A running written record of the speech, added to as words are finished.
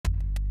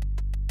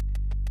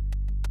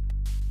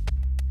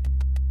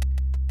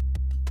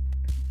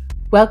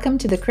Welcome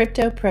to the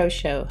Crypto Pro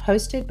Show,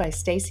 hosted by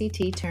Stacy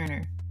T.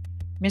 Turner.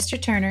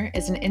 Mr. Turner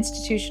is an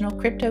institutional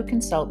crypto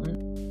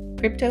consultant,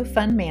 crypto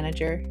fund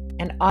manager,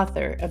 and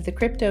author of the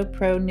Crypto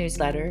Pro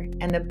newsletter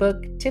and the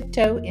book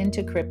Tiptoe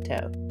into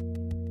Crypto.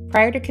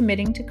 Prior to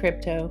committing to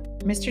crypto,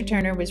 Mr.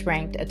 Turner was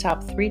ranked a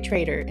top 3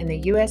 trader in the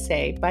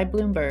USA by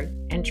Bloomberg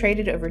and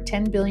traded over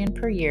 $10 billion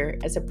per year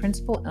as a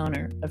principal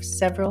owner of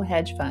several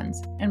hedge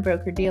funds and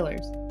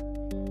broker-dealers.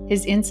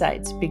 His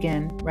insights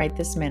begin right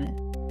this minute.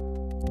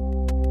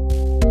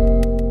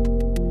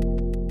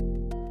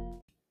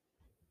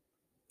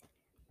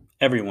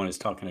 Everyone is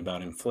talking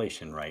about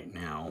inflation right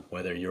now.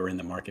 Whether you're in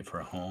the market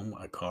for a home,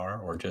 a car,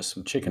 or just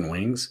some chicken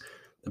wings,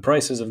 the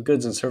prices of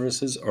goods and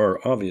services are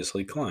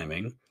obviously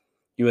climbing.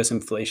 U.S.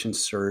 inflation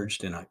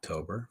surged in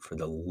October for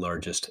the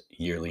largest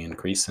yearly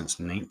increase since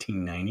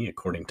 1990,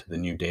 according to the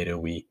new data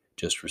we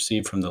just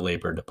received from the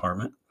Labor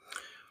Department.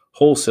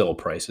 Wholesale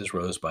prices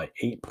rose by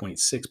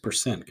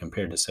 8.6%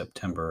 compared to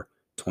September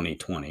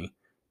 2020.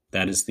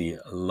 That is the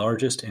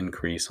largest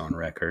increase on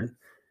record.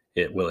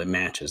 It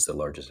matches the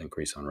largest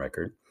increase on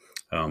record.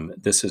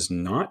 This is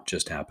not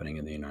just happening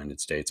in the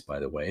United States, by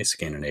the way.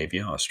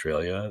 Scandinavia,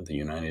 Australia, the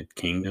United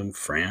Kingdom,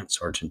 France,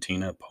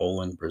 Argentina,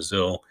 Poland,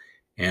 Brazil,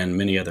 and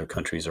many other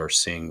countries are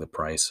seeing the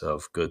price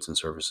of goods and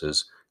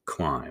services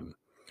climb.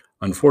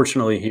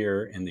 Unfortunately,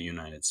 here in the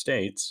United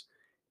States,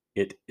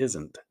 it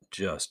isn't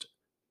just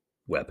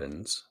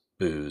weapons,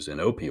 booze,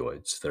 and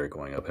opioids that are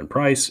going up in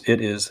price.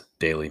 It is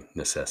daily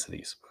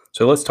necessities.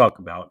 So let's talk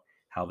about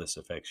how this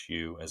affects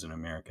you as an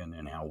American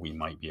and how we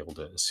might be able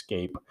to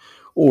escape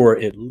or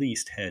at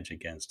least hedge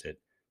against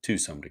it to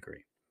some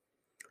degree.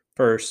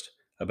 First,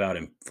 about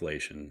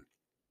inflation.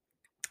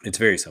 It's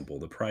very simple.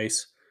 The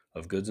price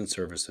of goods and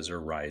services are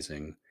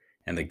rising,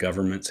 and the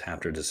governments have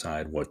to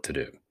decide what to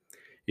do.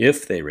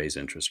 If they raise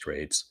interest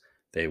rates,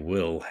 they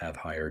will have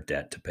higher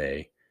debt to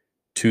pay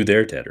to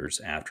their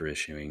debtors after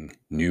issuing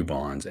new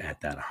bonds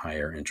at that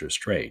higher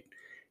interest rate.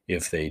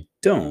 If they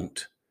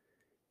don't,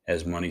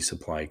 as money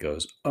supply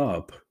goes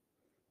up,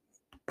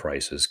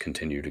 prices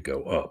continue to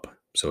go up.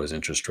 So as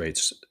interest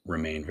rates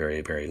remain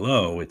very, very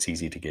low, it's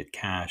easy to get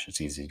cash.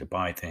 It's easy to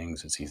buy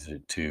things. It's easy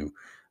to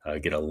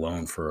get a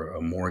loan for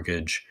a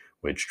mortgage,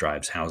 which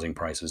drives housing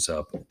prices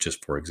up.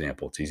 Just for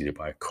example, it's easy to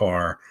buy a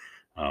car.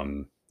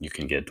 You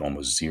can get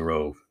almost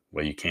zero.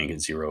 Well, you can't get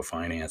zero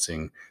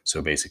financing.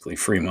 So basically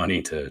free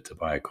money to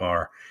buy a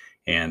car.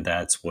 And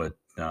that's what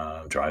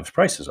drives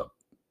prices up.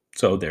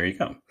 So there you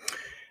go.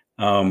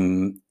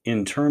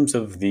 In terms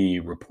of the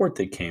report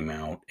that came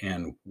out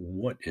and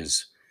what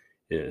is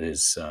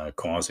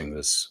causing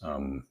this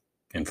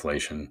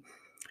inflation,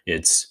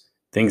 it's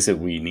things that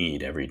we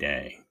need every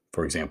day.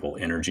 For example,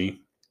 energy.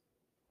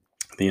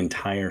 The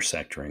entire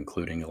sector,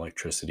 including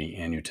electricity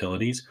and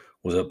utilities,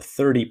 was up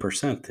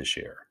 30% this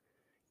year.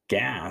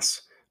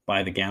 Gas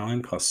by the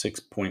gallon cost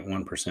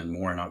 6.1%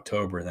 more in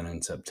October than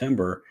in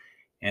September,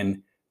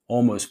 and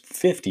almost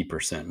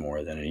 50%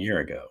 more than a year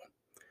ago.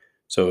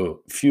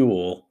 So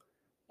fuel,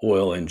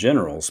 oil in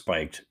general,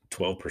 spiked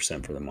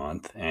 12% for the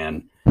month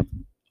and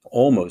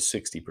almost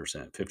 60%,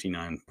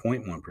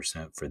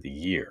 59.1% for the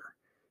year.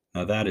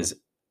 Now that is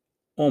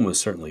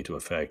almost certainly to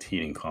affect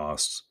heating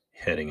costs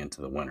heading into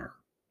the winter.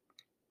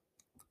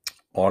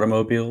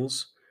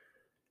 Automobiles,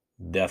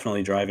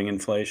 definitely driving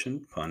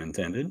inflation, pun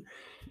intended.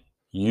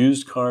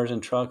 Used cars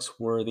and trucks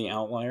were the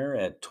outlier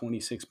at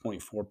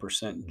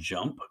 26.4%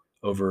 jump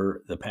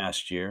over the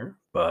past year,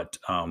 but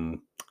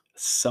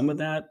some of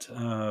that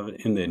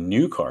in the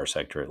new car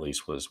sector, at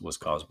least, was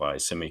caused by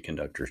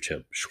semiconductor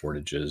chip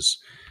shortages,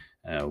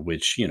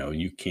 which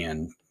you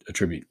can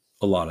attribute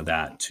a lot of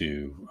that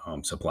to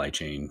supply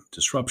chain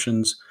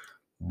disruptions,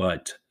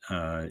 but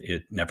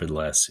it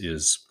nevertheless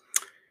is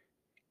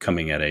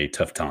coming at a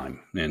tough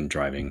time and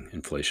driving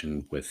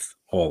inflation with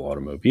all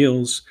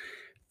automobiles.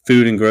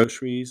 Food and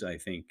groceries, I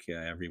think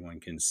everyone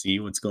can see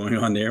what's going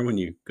on there when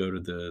you go to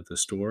the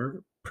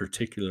store,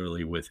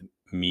 particularly with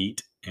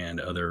meat and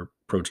other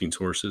protein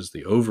sources.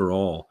 The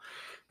overall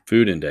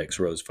food index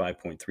rose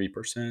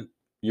 5.3%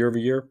 year over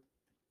year.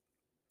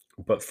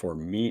 But for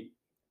meat,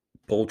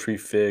 poultry,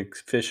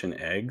 fish, and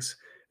eggs,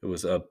 it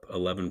was up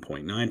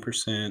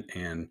 11.9%.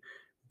 And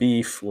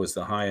beef was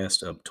the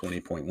highest, up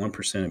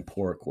 20.1%. And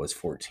pork was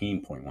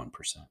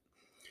 14.1%.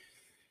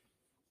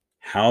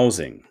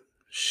 Housing,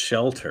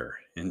 shelter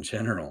in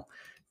general,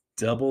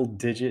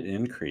 double-digit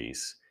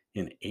increase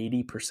in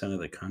 80% of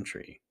the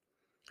country.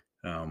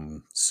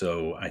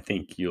 So I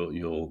think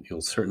you'll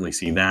certainly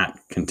see that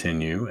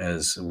continue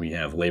as we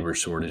have labor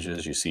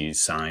shortages. You see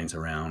signs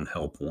around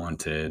help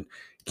wanted,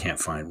 can't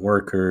find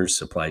workers,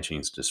 supply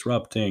chains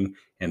disrupting,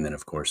 and then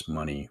of course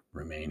money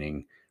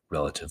remaining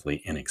relatively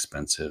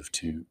inexpensive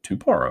to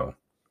borrow.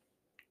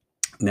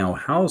 Now,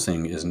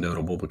 housing is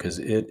notable because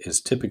it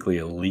is typically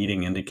a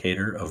leading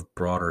indicator of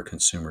broader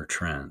consumer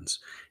trends.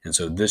 And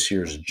so this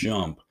year's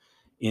jump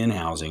in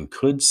housing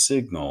could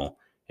signal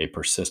a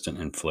persistent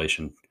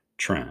inflation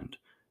trend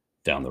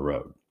down the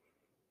road.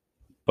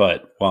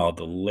 But while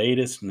the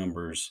latest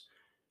numbers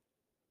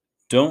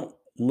don't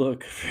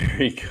look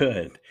very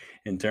good,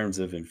 in terms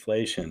of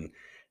inflation,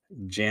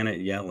 Janet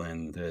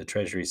Yellen, the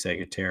Treasury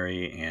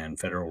Secretary, and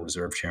Federal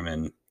Reserve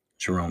Chairman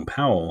Jerome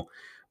Powell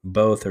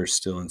both are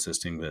still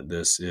insisting that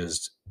this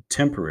is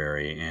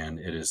temporary and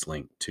it is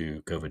linked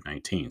to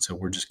COVID-19. So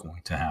we're just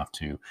going to have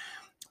to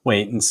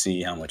wait and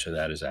see how much of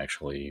that is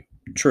actually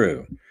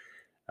true.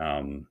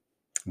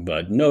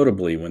 But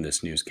notably, when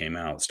this news came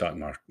out, stock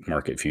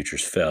market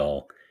futures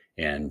fell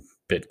and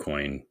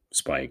Bitcoin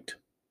spiked.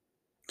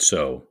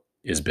 So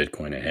is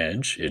Bitcoin a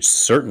hedge? It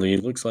certainly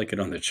looks like it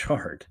on the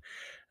chart.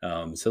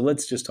 So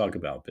let's just talk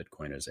about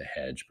Bitcoin as a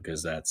hedge,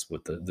 because that's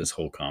what this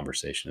whole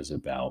conversation is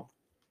about,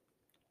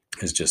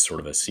 is just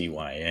sort of a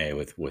CYA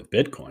with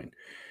Bitcoin.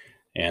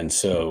 And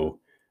so,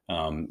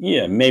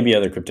 yeah, maybe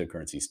other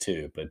cryptocurrencies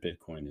too, but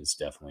Bitcoin is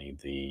definitely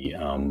the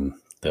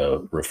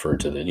referred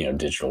to the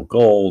digital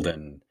gold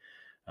and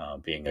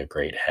being a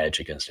great hedge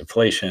against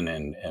inflation.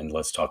 And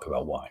let's talk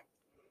about why.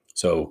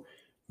 So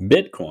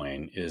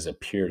Bitcoin is a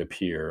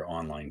peer-to-peer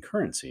online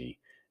currency,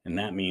 and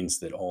that means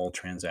that all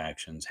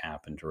transactions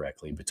happen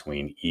directly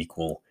between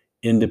equal,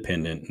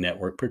 independent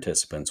network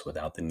participants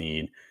without the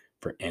need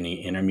for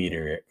any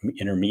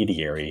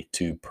intermediary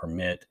to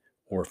permit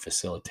or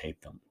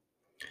facilitate them.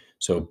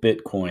 So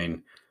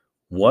Bitcoin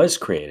was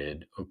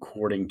created,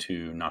 according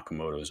to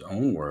Nakamoto's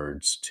own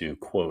words, to,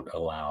 quote,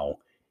 allow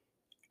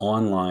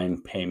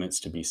online payments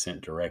to be sent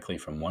directly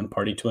from one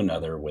party to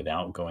another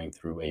without going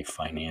through a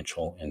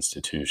financial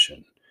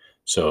institution.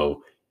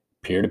 So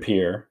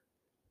peer-to-peer,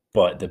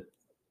 but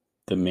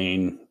the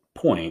main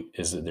point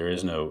is that there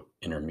is no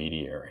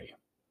intermediary.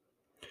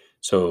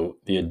 So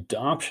the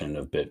adoption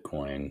of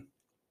Bitcoin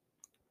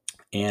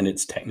and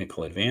its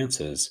technical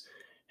advances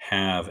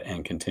have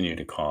and continue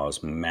to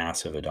cause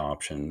massive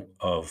adoption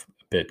of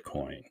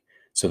Bitcoin.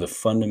 So the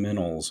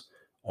fundamentals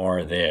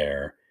are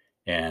there,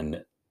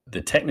 and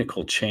the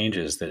technical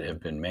changes that have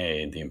been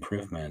made, the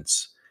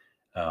improvements,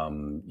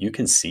 you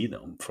can see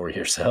them for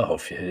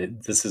yourself.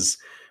 This is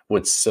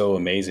what's so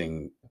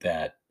amazing,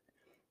 that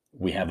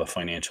we have a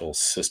financial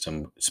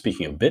system.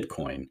 Speaking of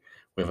Bitcoin,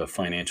 we have a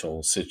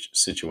financial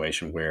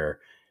situation where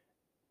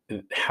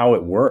how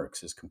it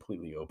works is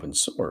completely open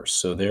source.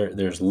 So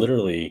there's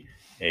literally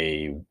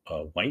a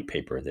white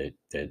paper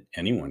that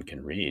anyone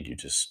can read. You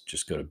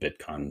just go to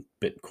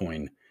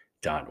bitcoin.org,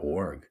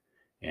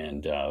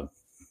 and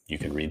you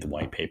can read the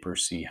white paper,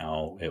 see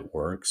how it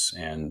works,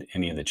 and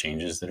any of the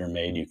changes that are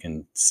made you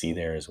can see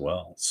there as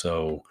well.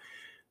 So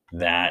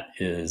that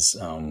is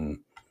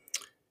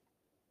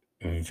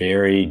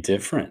very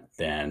different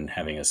than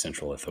having a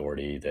central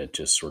authority that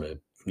just sort of,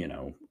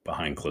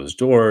 behind closed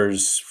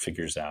doors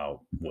figures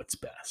out what's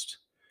best.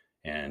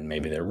 And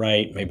maybe they're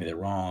right, maybe they're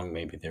wrong,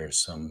 maybe there's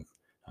some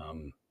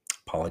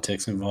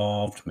politics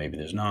involved, maybe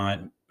there's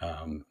not.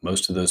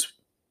 Most of those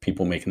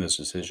people making those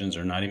decisions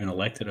are not even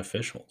elected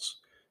officials.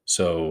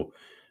 So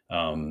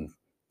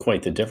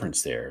quite the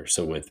difference there.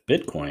 So with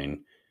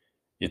Bitcoin,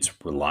 it's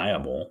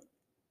reliable,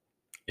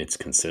 it's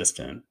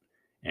consistent,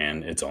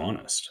 and it's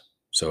honest.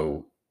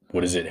 So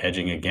what is it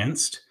hedging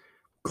against?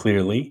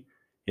 Clearly,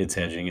 it's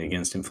hedging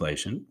against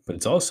inflation, but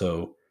it's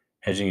also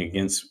hedging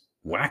against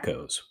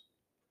wackos,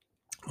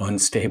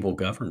 unstable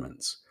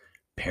governments,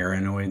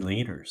 paranoid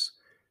leaders,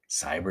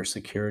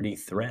 cybersecurity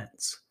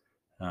threats.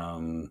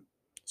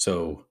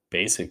 So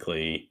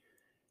basically,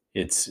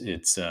 it's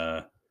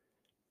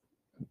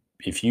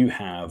if you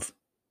have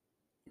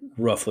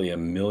roughly $1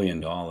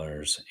 million,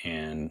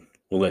 and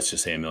well, let's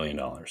just say $1 million,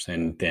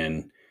 and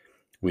then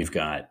we've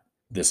got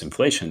this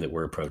inflation that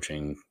we're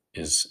approaching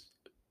is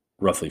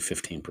roughly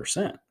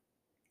 15%.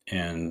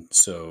 And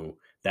so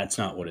that's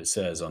not what it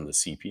says on the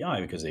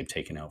CPI, because they've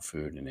taken out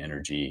food and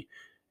energy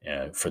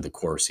for the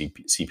core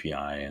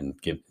CPI,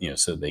 and give,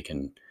 so they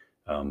can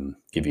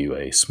give you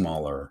a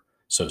smaller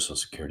Social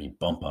Security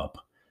bump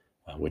up,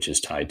 which is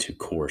tied to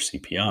core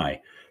CPI.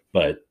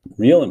 But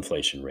real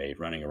inflation rate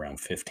running around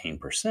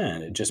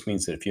 15%, it just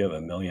means that if you have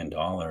 $1 million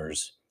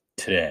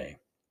today,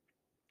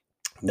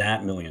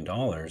 that $1 million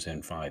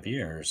in 5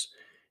 years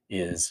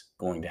is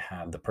going to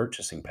have the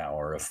purchasing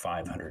power of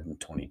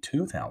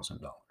 $522,000.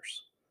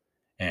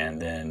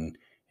 And then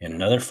in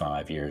another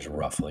 5 years,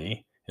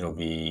 roughly, it'll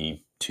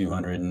be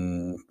 200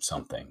 and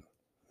something,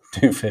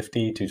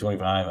 250,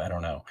 225, I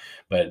don't know.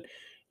 But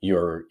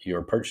your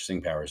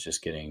purchasing power is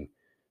just getting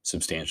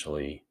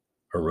substantially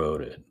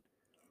eroded.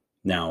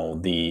 Now,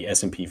 the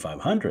S&P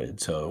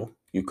 500, so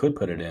you could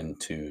put it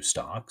into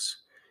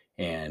stocks,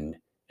 and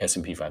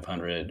S&P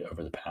 500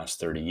 over the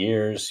past 30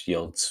 years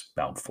yields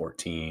about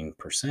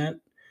 14%,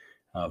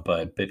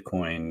 but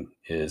Bitcoin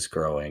is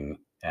growing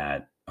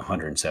at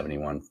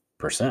 171%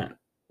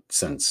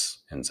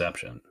 since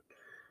inception.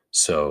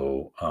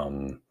 So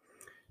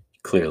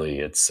clearly,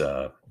 it's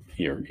the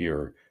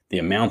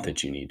amount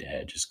that you need to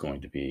hedge is going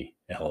to be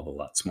a hell of a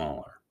lot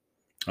smaller.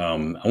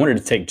 I wanted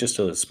to take just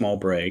a small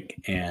break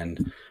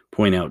and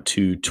point out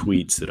 2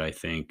 tweets that I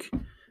think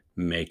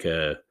make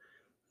a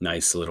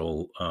nice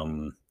little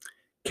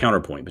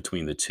counterpoint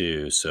between the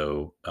two.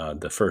 So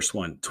the first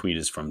tweet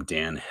is from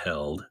Dan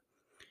Held,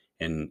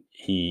 and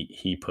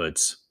he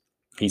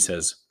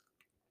says,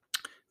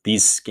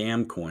 These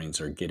scam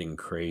coins are getting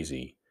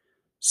crazy.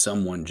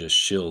 Someone just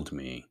shilled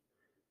me,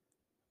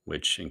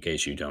 which, in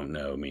case you don't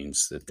know,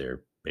 means that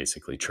they're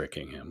basically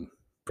tricking him,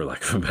 for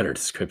lack of a better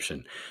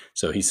description.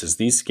 So he says,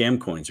 these scam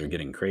coins are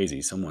getting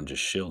crazy. Someone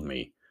just shilled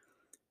me.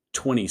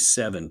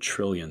 27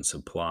 trillion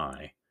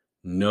supply,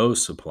 no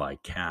supply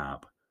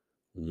cap,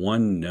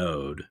 one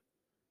node,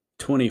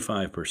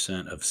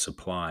 25% of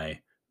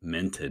supply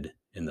minted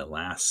in the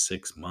last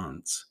 6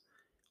 months.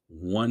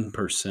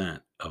 1%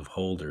 of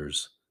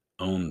holders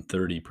own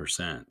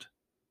 30%.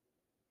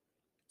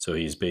 So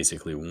he's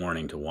basically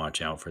warning to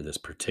watch out for this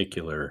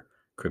particular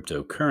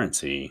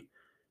cryptocurrency.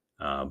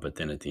 But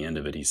then at the end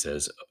of it, he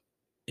says,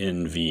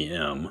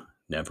 NVM,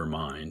 never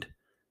mind,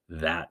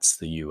 that's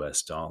the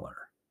US dollar.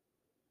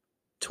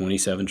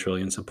 27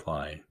 trillion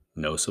supply,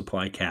 no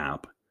supply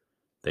cap.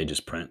 They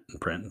just print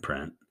and print and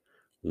print.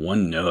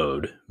 One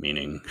node,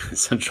 meaning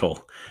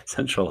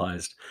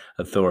centralized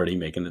authority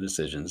making the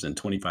decisions, and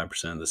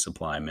 25% of the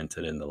supply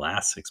minted in the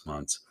last 6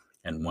 months,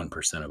 and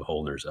 1% of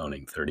holders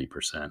owning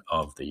 30%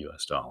 of the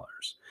US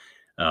dollars.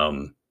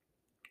 And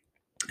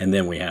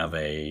then we have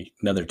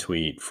another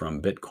tweet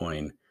from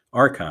Bitcoin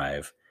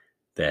Archive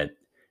that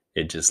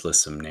it just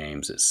lists some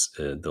names.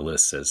 The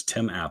list says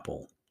Tim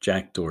Apple,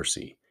 Jack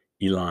Dorsey,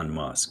 Elon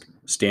Musk,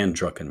 Stan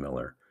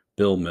Druckenmiller,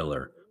 Bill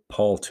Miller,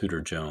 Paul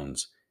Tudor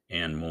Jones,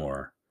 and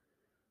more.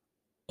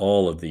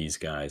 All of these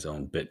guys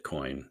own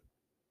Bitcoin.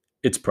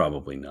 It's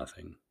probably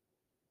nothing.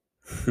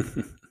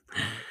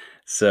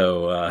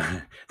 So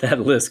that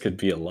list could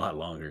be a lot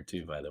longer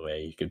too, by the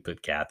way. You could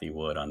put Kathy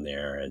Wood on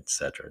there, et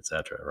cetera,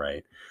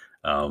 right?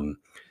 I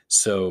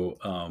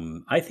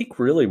think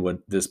really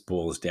what this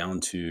boils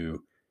down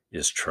to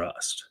is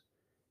trust.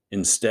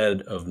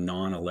 Instead of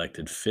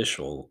non-elected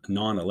officials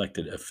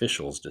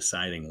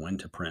deciding when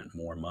to print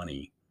more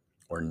money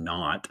or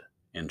not,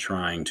 and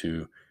trying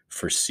to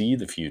foresee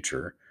the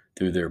future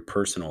through their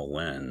personal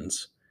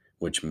lens,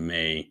 which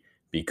may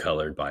be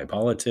colored by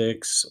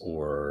politics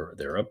or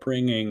their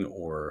upbringing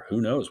or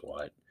who knows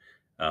what,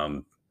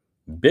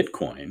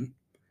 Bitcoin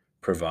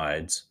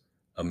provides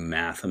a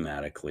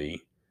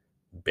mathematically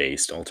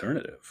based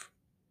alternative.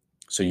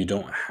 So you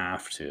don't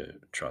have to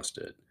trust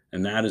it.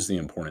 And that is the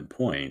important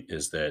point,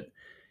 is that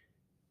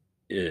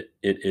it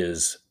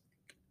is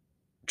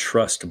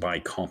trust by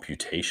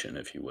computation,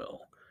 if you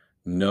will.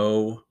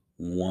 No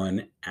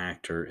one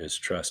actor is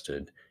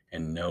trusted,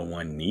 and no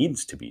one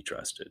needs to be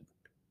trusted.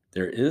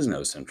 There is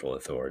no central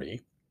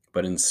authority,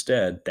 but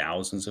instead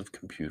thousands of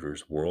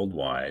computers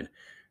worldwide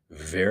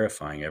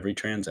verifying every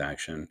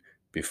transaction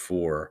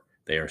before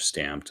they are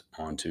stamped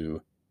onto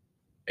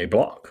a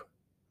block.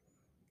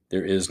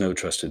 There is no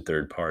trusted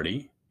third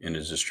party in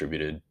a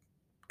distributed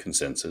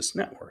consensus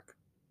network.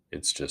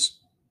 It's just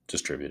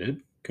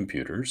distributed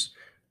computers,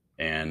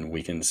 and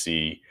we can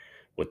see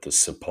what the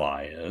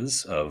supply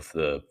is of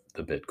the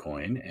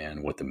Bitcoin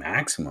and what the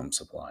maximum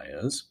supply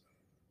is.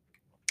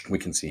 We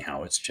can see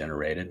how it's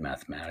generated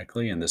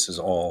mathematically, and this is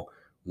all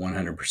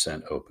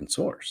 100% open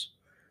source.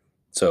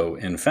 So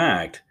in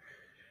fact,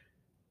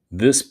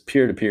 this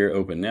peer-to-peer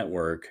open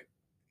network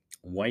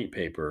white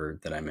paper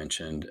that I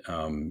mentioned,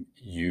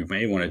 you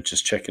may want to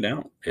just check it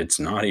out. It's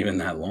not even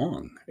that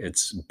long.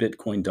 It's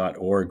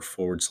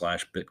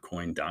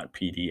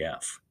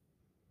bitcoin.org/bitcoin.pdf.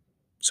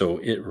 So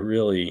it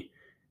really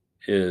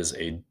is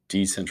a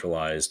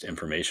decentralized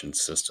information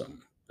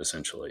system,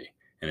 essentially,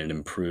 and it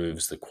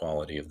improves the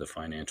quality of the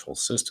financial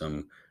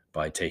system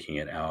by taking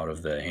it out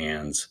of the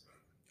hands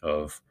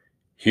of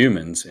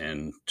humans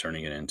and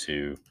turning it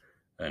into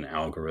an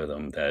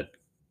algorithm that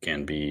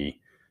can be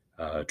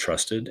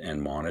trusted and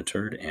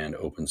monitored and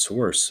open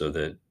source, so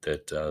that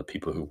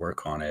people who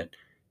work on it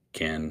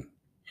can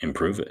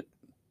improve it.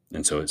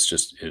 And so it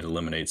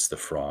eliminates the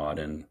fraud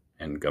and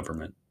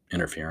government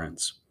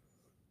interference.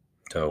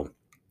 So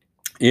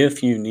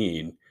if you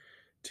need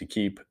to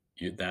keep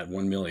that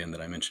 1 million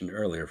that I mentioned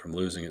earlier from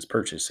losing its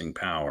purchasing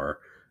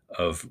power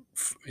over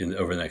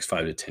the next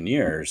 5 to 10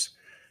 years,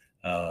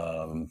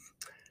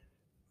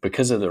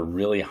 because of the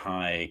really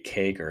high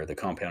CAGR, the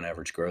compound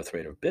average growth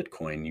rate of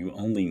Bitcoin, you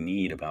only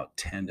need about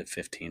 10 to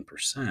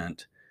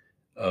 15%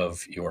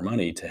 of your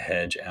money to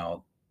hedge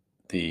out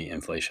the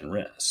inflation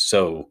risk.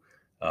 So,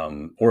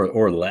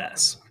 or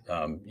less.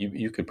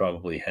 You could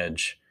probably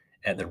hedge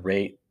at the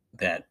rate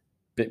that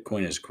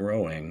Bitcoin is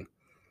growing.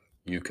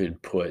 You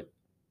could put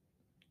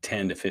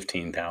 $10,000 to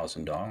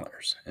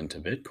 $15,000 into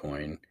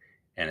Bitcoin,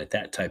 and at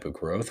that type of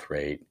growth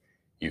rate,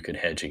 you could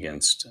hedge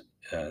against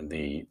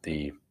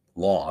the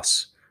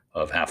loss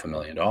of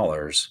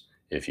 $500,000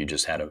 if you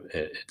just had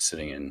it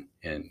sitting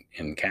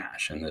in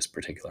cash in this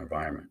particular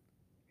environment.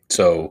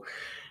 So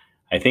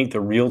I think the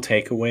real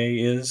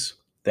takeaway is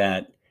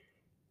that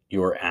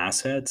your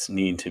assets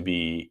need to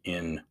be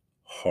in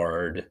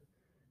hard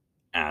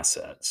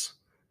assets.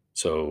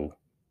 So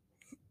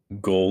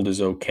gold is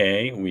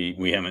okay.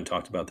 We haven't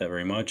talked about that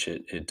very much.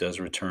 It does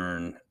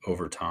return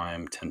over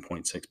time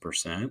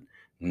 10.6%.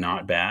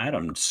 Not bad.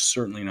 I'm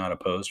certainly not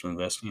opposed to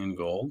investing in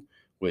gold,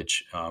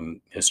 which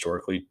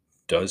historically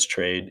does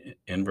trade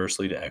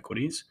inversely to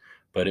equities.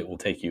 but it will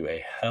take you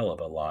a hell of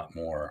a lot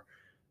more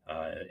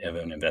of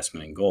an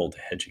investment in gold to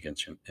hedge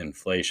against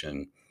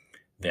inflation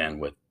than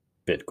with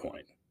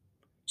Bitcoin.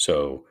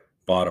 So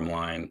bottom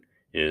line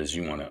is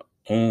you want to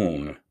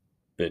own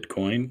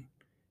Bitcoin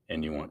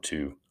and you want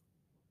to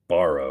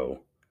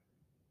borrow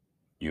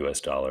US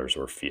dollars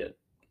or fiat.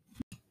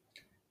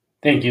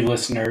 Thank you,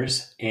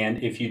 listeners.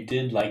 And if you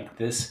did like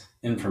this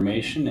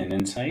information and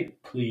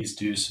insight, please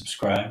do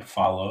subscribe,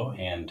 follow,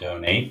 and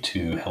donate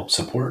to help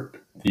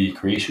support the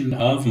creation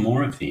of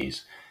more of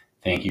these.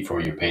 Thank you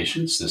for your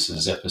patience. This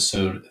is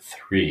episode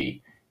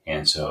 3.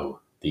 And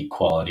so the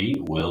quality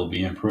will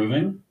be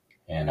improving,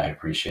 and I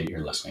appreciate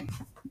your listening.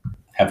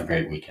 Have a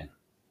great weekend.